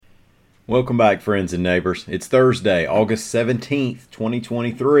Welcome back, friends and neighbors. It's Thursday, August 17th,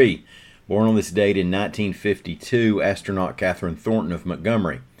 2023. Born on this date in 1952, astronaut Catherine Thornton of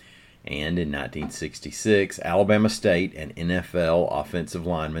Montgomery. And in 1966, Alabama State and NFL offensive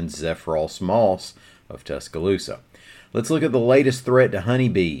lineman Zephros Moss of Tuscaloosa. Let's look at the latest threat to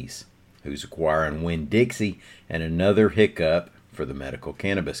honeybees, who's acquiring Winn-Dixie, and another hiccup for the Medical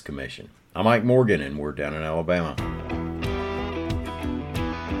Cannabis Commission. I'm Mike Morgan, and we're down in Alabama.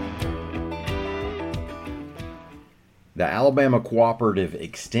 The Alabama Cooperative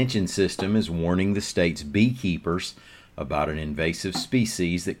Extension System is warning the state's beekeepers about an invasive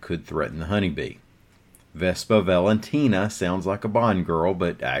species that could threaten the honeybee. Vespa valentina sounds like a Bond girl,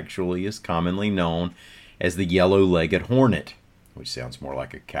 but actually is commonly known as the yellow-legged hornet, which sounds more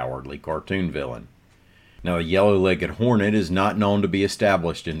like a cowardly cartoon villain. Now, a yellow-legged hornet is not known to be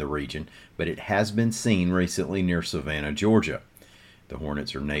established in the region, but it has been seen recently near Savannah, Georgia. The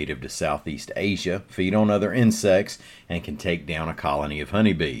hornets are native to Southeast Asia, feed on other insects, and can take down a colony of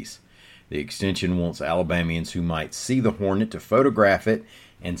honeybees. The extension wants Alabamians who might see the hornet to photograph it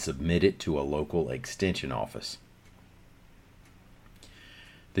and submit it to a local extension office.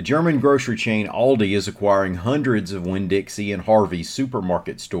 The German grocery chain Aldi is acquiring hundreds of Winn-Dixie and Harvey's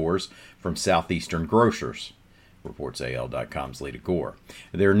supermarket stores from Southeastern grocers, reports AL.com's Lita Gore.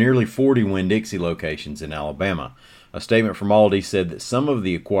 There are nearly 40 Winn-Dixie locations in Alabama. A statement from Aldi said that some of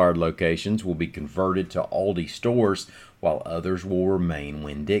the acquired locations will be converted to Aldi stores while others will remain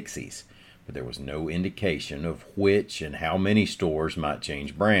Winn-Dixie's. But there was no indication of which and how many stores might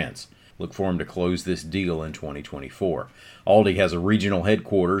change brands. Look for them to close this deal in 2024. Aldi has a regional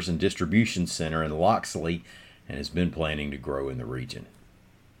headquarters and distribution center in Loxley and has been planning to grow in the region.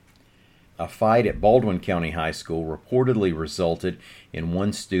 A fight at Baldwin County High School reportedly resulted in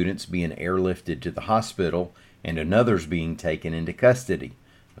one student being airlifted to the hospital and another's being taken into custody,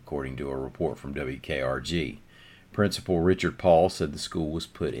 according to a report from WKRG. Principal Richard Paul said the school was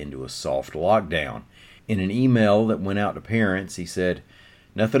put into a soft lockdown. In an email that went out to parents, he said,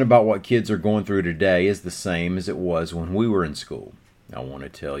 "Nothing about what kids are going through today is the same as it was when we were in school. I want to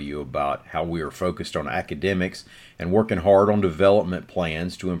tell you about how we are focused on academics and working hard on development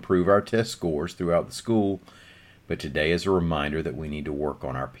plans to improve our test scores throughout the school, but today is a reminder that we need to work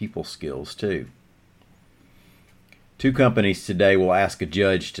on our people skills too." Two companies today will ask a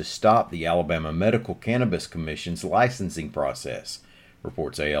judge to stop the Alabama Medical Cannabis Commission's licensing process,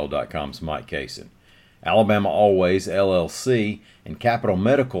 reports AL.com's Mike Kaysen. Alabama Always LLC and Capital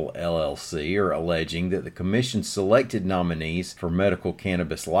Medical LLC are alleging that the commission selected nominees for medical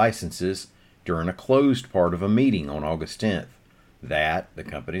cannabis licenses during a closed part of a meeting on August 10th. That, the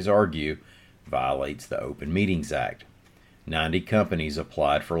companies argue, violates the Open Meetings Act. 90 companies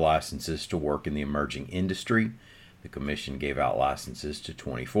applied for licenses to work in the emerging industry. The commission gave out licenses to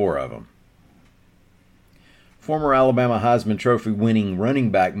 24 of them. Former Alabama Heisman Trophy winning running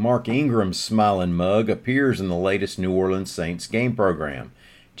back Mark Ingram's smiling mug appears in the latest New Orleans Saints game program,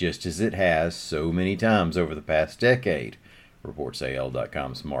 just as it has so many times over the past decade, reports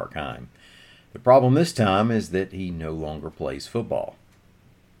AL.com's Mark Heim. The problem this time is that he no longer plays football.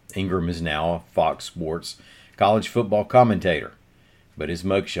 Ingram is now a Fox Sports college football commentator, but his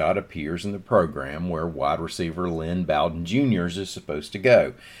mugshot appears in the program where wide receiver Lynn Bowden Jr. is supposed to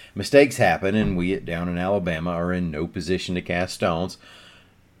go. Mistakes happen, and we down in Alabama are in no position to cast stones,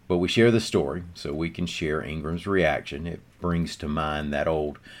 but we share the story so we can share Ingram's reaction. It brings to mind that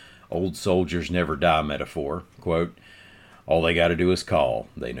old soldiers never die metaphor. Quote, "All they got to do is call.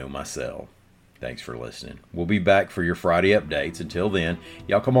 They know my cell." Thanks for listening. We'll be back for your Friday updates. Until then,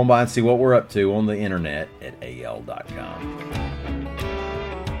 y'all come on by and see what we're up to on the internet at AL.com.